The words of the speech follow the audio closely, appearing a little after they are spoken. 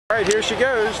All right, here she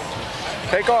goes.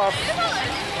 Take off.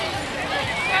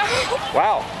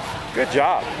 Wow, good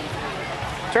job.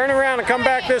 Turn around and come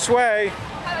back this way.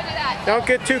 Don't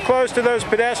get too close to those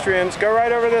pedestrians. Go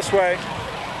right over this way.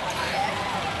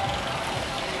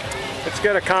 Let's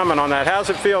get a comment on that. How's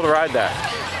it feel to ride that?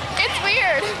 It's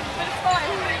weird, but it's fun.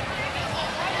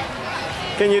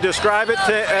 Can you describe it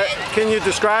to? Can you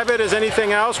describe it as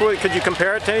anything else? Could you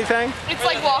compare it to anything? It's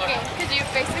like walking, because you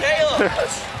basically.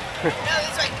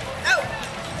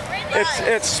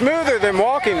 It's smoother than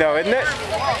walking, though, isn't it?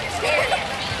 What?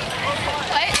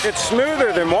 It's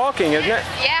smoother than walking, isn't it?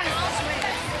 Yeah.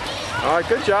 All right,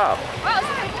 good job. Wow, this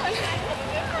is kind of fun.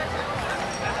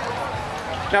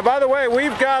 Now, by the way,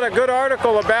 we've got a good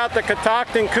article about the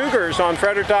Catoctin Cougars on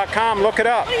Frederick.com. Look it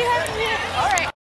up. All right.